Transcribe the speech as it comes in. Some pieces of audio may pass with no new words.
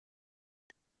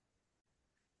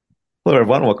Hello,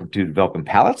 everyone. Welcome to Developing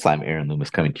Palates. I'm Aaron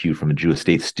Loomis coming to you from the Drew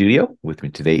Estate Studio. With me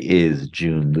today is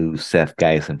June Lou, Seth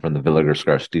Geisen from the Villager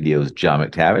Scar Studios, John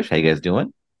McTavish. How you guys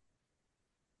doing?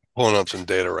 Pulling up some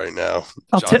data right now.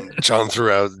 I'll t- John threw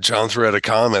out a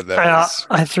comment that was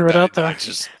I threw it I, out I there.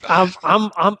 just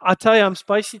I'll tell you, I'm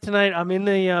spicy tonight. I'm in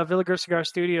the Villager Cigar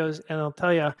Studios, and I'll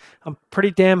tell you, I'm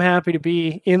pretty damn happy to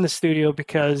be in the studio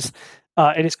because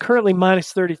it is currently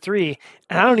minus 33,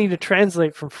 and I don't need to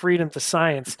translate from freedom to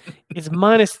science. It's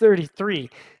minus 33.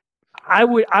 I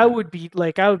would be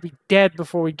dead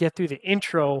before we get through the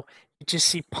intro. You just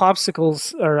see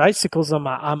popsicles or icicles on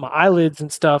my eyelids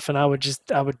and stuff, and I would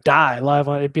die live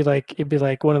on. It'd be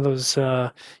like one of those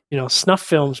snuff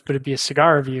films, but it'd be a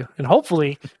cigar review, and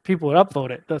hopefully people would upvote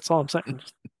it. That's all I'm saying.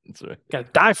 Just That's right. gotta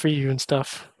die for you and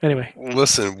stuff. Anyway,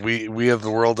 listen. We have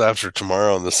the world after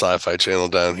tomorrow on the Sci-Fi Channel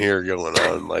down here going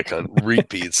on like on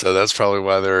repeat. So that's probably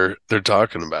why they're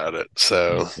talking about it.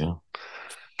 There So you go.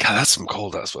 God, that's some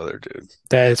cold ass weather, dude.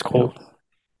 that is Yep. cold.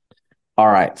 All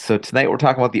right. So tonight we're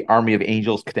talking about the Army of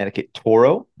Angels Connecticut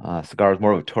Toro. Cigar is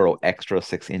more of a Toro Extra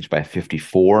 6 inch by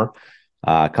 54.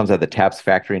 Comes out of the Taps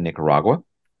factory in Nicaragua.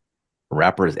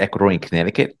 Wrapper is Ecuadorian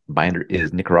Connecticut. Binder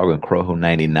is Nicaraguan Corojo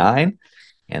 99.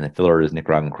 And the filler is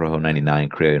Nicaraguan Corojo 99,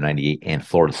 Criollo 98, and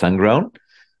Florida Sungrown.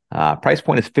 Price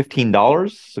point is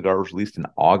 $15. Cigar was released in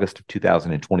August of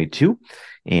 2022.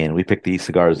 And we picked these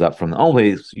cigars up from the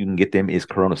only place you can get them is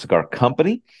Corona Cigar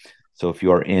Company. So if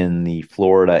you are in the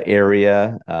Florida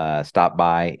area, stop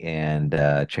by and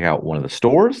check out one of the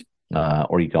stores,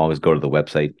 or you can always go to the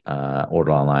website,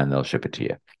 order online, they'll ship it to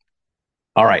you.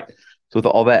 All right. So with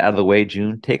all that out of the way,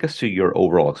 June, take us to your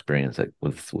overall experience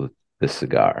with this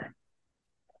cigar.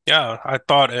 Yeah, I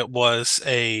thought it was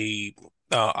I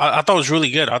thought it was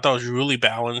really good. I thought it was really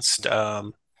balanced.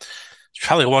 It's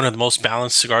probably one of the most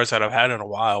balanced cigars that I've had in a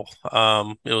while.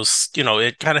 It was,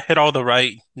 it kind of hit all the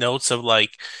right notes of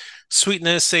like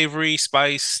sweetness, savory,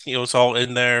 spice. It's all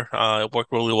in there. It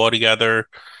worked really well together.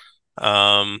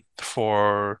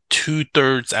 For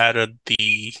two-thirds out of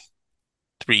the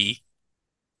three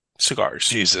cigars.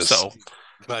 Jesus, So,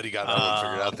 glad you got that one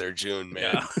figured out um, there, June,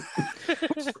 yeah.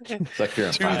 man. It's like you're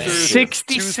in Two finance thirds, too.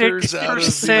 two 66%. thirds out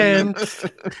of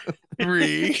the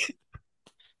three.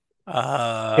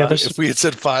 Yeah, Uh, there's If we had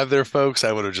said five there, folks,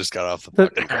 I would have just got off the the,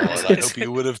 fucking call, and I it's hope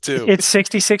you would have too. it's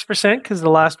 66% because the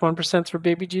last 1% for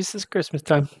baby Jesus Christmas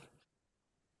time.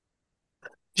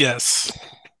 yes.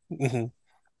 hmm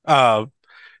Uh,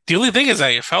 the only thing is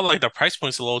I felt like the price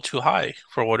point's a little too high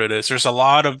for what it is. There's a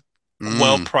lot of Mm.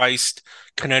 well-priced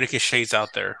Connecticut shades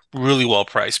out there, really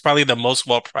well-priced. Probably the most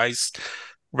well-priced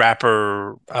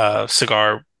wrapper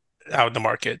cigar out in the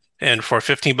market. And for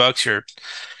 15 bucks, you're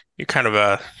kind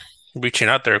of reaching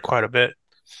out there quite a bit.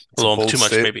 A It's a little bold too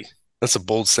much, state. maybe. That's a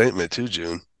bold statement too,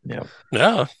 June. Yeah.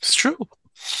 Yeah, it's true.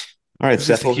 All right, Who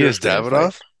do you Seth, what think was he your is, experience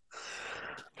like? Davidoff?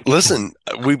 Listen,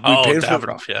 we Oh, paid for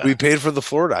Davidoff, yeah. we paid for the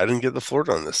Florida. I didn't get the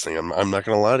Florida on this thing. I'm not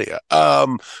gonna lie to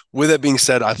you. With that being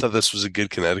said, I thought this was a good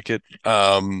Connecticut.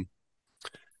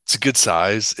 It's a good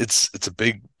size. It's a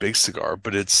big cigar,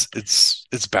 but it's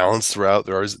balanced throughout.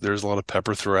 There's a lot of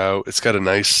pepper throughout. It's got a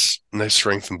nice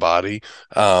strength and body.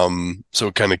 So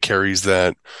it kind of carries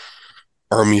that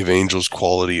Army of Angels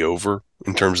quality over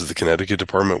in terms of the Connecticut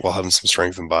department while having some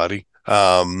strength and body.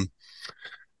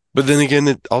 But then again,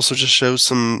 it also just shows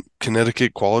some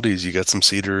Connecticut qualities. You got some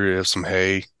cedar, you have some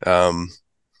hay,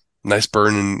 nice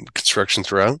burn and construction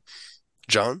throughout.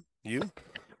 John, you?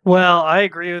 Well, I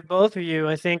agree with both of you.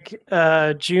 I think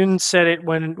June said it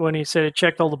when he said it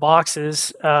checked all the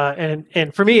boxes,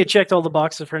 and for me, it checked all the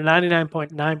boxes for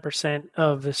 99.9%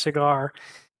 of the cigar,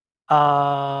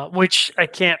 which I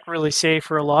can't really say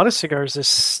for a lot of cigars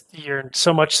this year.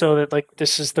 So much so that like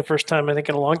this is the first time I think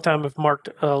in a long time I've marked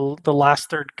the last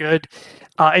third good.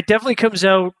 It definitely comes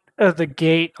out of the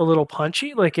gate a little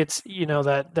punchy, like it's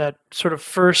that sort of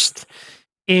first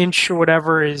inch or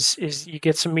whatever is you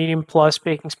get some medium plus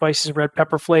baking spices, red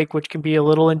pepper flake, which can be a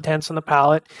little intense on the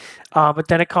palate, but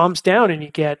then it calms down and you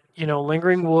get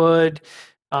lingering wood,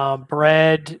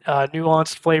 bread,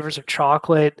 nuanced flavors of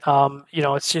chocolate.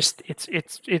 It's just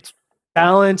it's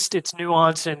balanced, it's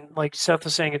nuanced, and like Seth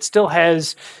was saying, it still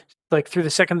has like through the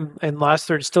second and last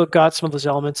third, it's still got some of those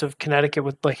elements of Connecticut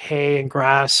with like hay and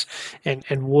grass and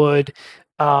wood,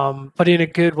 but in a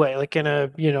good way, like in a,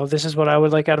 this is what I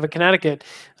would like out of a Connecticut.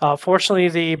 Fortunately,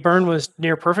 the burn was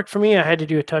near perfect for me. I had to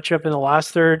do a touch up in the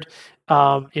last third.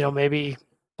 Maybe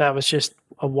that was just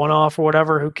a one off or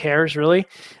whatever. Who cares, really?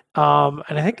 And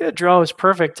I think the draw was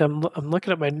perfect. I'm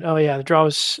looking at oh yeah, the draw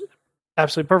was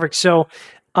absolutely perfect. So,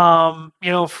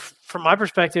 from my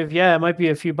perspective, yeah, it might be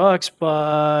a few bucks,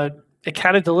 but it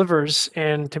kind of delivers.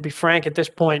 And to be frank, at this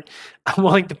point, I'm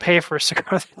willing to pay for a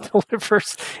cigar that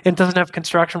delivers and doesn't have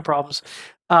construction problems.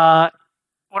 What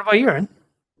about you, Aaron?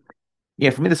 Yeah,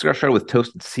 for me, the cigar started with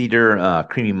toasted cedar,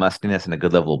 creamy mustiness, and a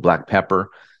good level of black pepper.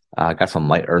 Got some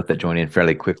light earth that joined in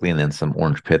fairly quickly, and then some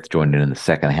orange pith joined in the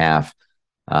second half.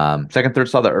 Second third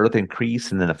saw the earth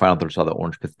increase, and then the final third saw the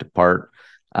orange pith depart.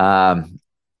 I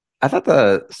thought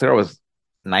the cigar was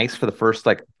nice for the first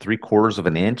like 3/4 of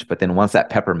an inch, but then once that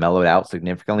pepper mellowed out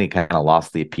significantly, it kind of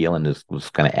lost the appeal and just was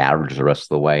kind of average the rest of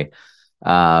the way.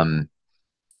 Um,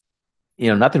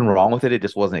 Nothing wrong with it. It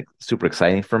just wasn't super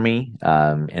exciting for me.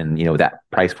 And that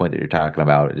price point that you're talking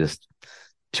about, just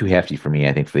too hefty for me,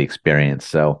 I think, for the experience.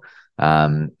 So,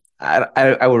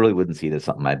 I really wouldn't see it as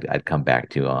something I'd come back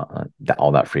to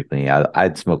all that frequently.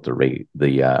 I'd smoke the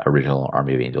original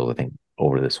Army of Angels, I think,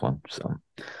 over this one. So,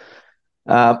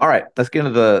 all right, let's get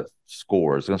into the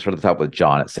scores. I'm going to start at the top with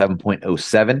John at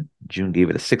 7.07. June gave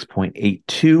it a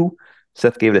 6.82.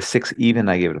 Seth gave it a 6 even.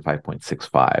 I gave it a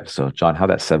 5.65. So, John, how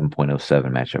that 7.07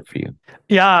 match up for you?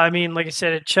 Yeah, I mean, like I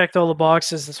said, it checked all the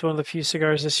boxes. It's one of the few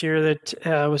cigars this year that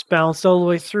was balanced all the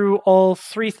way through all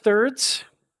 3/3.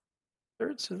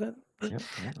 Thirds, is that? Yep.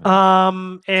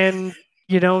 And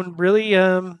really,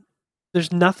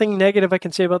 there's nothing negative I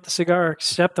can say about the cigar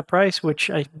except the price, which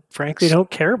I frankly don't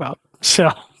care about.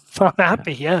 So I'm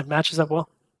happy. Yeah, it matches up well.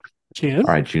 June?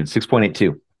 All right, June,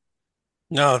 6.82.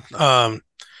 No,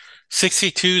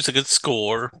 62 is a good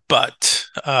score, but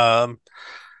I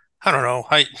don't know.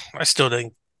 I still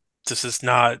think this is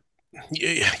not.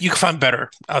 You can find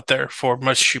better out there for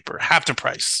much cheaper, half the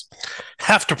price.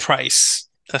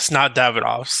 That's not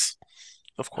Davidoff's,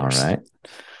 of course. All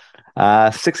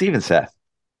right, 6 even, Seth.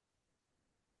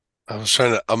 I'm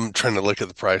trying to look at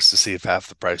the price to see if half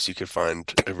the price you could find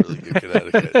a really good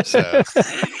Connecticut. So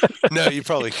no, you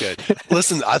probably could.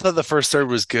 Listen, I thought the first third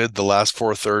was good. The last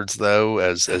 4/3, though,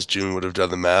 as June would have done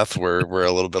the math, were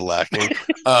a little bit lacking.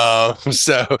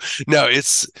 So no,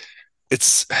 it's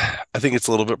I think it's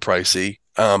a little bit pricey.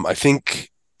 I think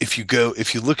if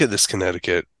you look at this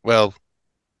Connecticut, well,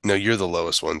 no, you're the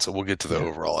lowest one, so we'll get to the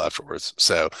overall afterwards.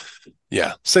 So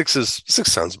yeah, 6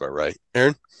 sounds about right.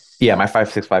 Aaron? Yeah, my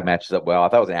 5.65 matches up well. I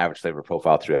thought it was an average flavor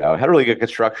profile throughout. It had a really good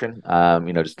construction.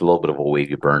 Just a little bit of a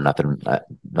wavy burn,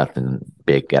 nothing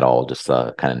big at all. Just kind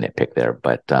of nitpick there.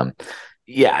 But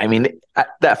yeah, I mean,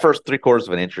 that first 3/4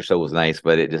 of an inch or so was nice,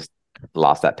 but it just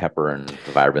lost that pepper and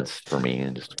the vibrance for me,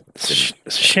 and just it's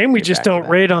a shame we just don't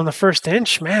rate on the first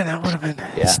inch, man. That would have been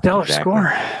a stellar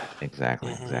score.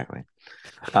 Exactly.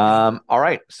 All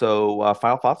right, so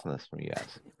final thoughts on this from you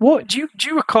guys. What do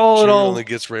you recall at all? Only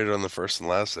gets rated on the first and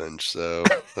last inch, so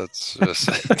that's just.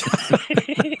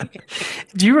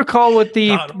 Do you recall what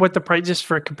the price, just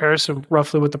for comparison,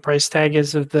 roughly what the price tag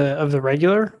is of the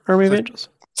regular Army of Angels?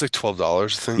 It's like $12, I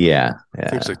think. Yeah. I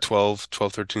think it's like 12,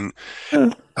 13.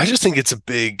 I just think it's a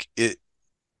big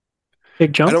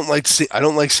jump. I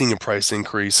don't like seeing a price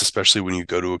increase, especially when you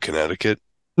go to a Connecticut.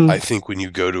 I think when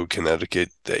you go to a Connecticut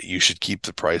that you should keep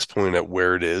the price point at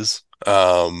where it is.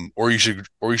 Or you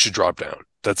should drop down.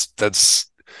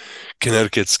 That's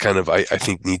Connecticut's kind of I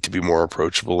think need to be more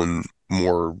approachable and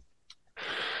more,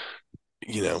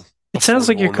 It sounds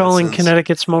like you're calling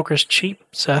Connecticut smokers cheap,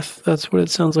 Seth. That's what it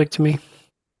sounds like to me.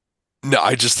 No,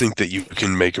 I just think that you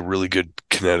can make a really good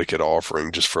Connecticut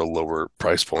offering just for a lower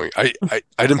price point. I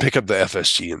didn't pick up the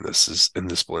FSG in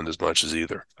this blend as much as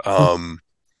either.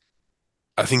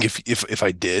 I think if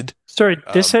I did. Sorry,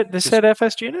 this had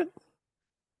FSG in it?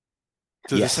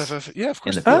 Yes. Yeah, of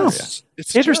course. Oh,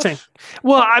 it's interesting.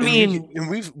 Well, I mean,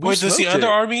 does the other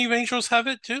Army of Angels have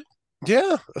it too?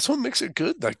 Yeah, that's what makes it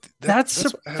good. Like that's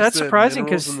surprising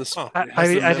because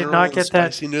I did not get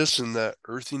that spiciness and that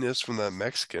earthiness from that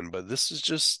Mexican, but this is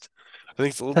just I think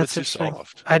it's a little bit too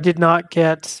soft. I did not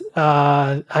get.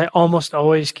 I almost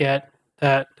always get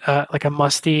that like a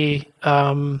musty.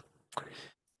 Like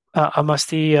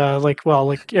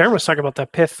Aaron was talking about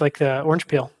that pith, like the orange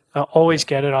peel. I always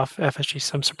get it off FSG,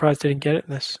 so I'm surprised I didn't get it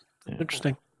in this.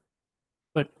 Interesting.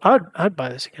 But I'd buy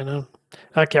this again. I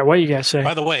don't care what you guys say.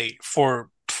 By the way, for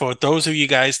those of you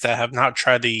guys that have not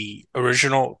tried the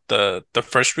original, the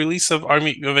first release of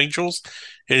Army of Angels,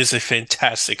 it is a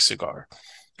fantastic cigar.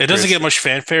 It doesn't get much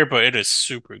fanfare, but it is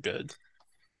super good.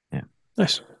 Yeah.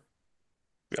 Nice.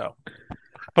 Yeah.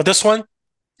 But this one,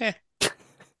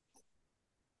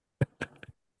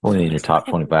 only in your top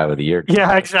 25 of the year.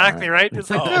 Yeah, exactly, right?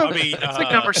 It's like, it's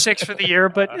like number 6 for the year,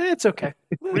 but it's okay.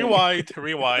 Rewind.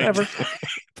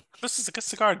 This is a good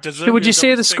cigar. Would you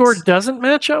say the score doesn't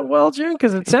match up well, June?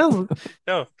 Because it sounds...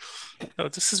 No,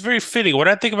 this is very fitting. When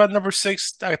I think about number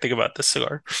 6, I think about this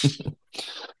cigar.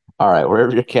 All right,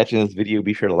 wherever you're catching this video,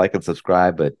 be sure to like and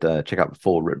subscribe, but check out the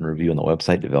full written review on the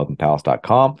website,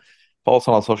 developingpalace.com. Follow us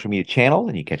on our social media channels,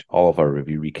 and you catch all of our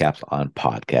review recaps on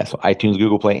podcasts. So iTunes,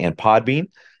 Google Play, and Podbean.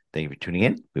 Thank you for tuning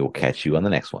in. We will catch you on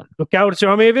the next one. Look out, it's the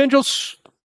Army of Angels.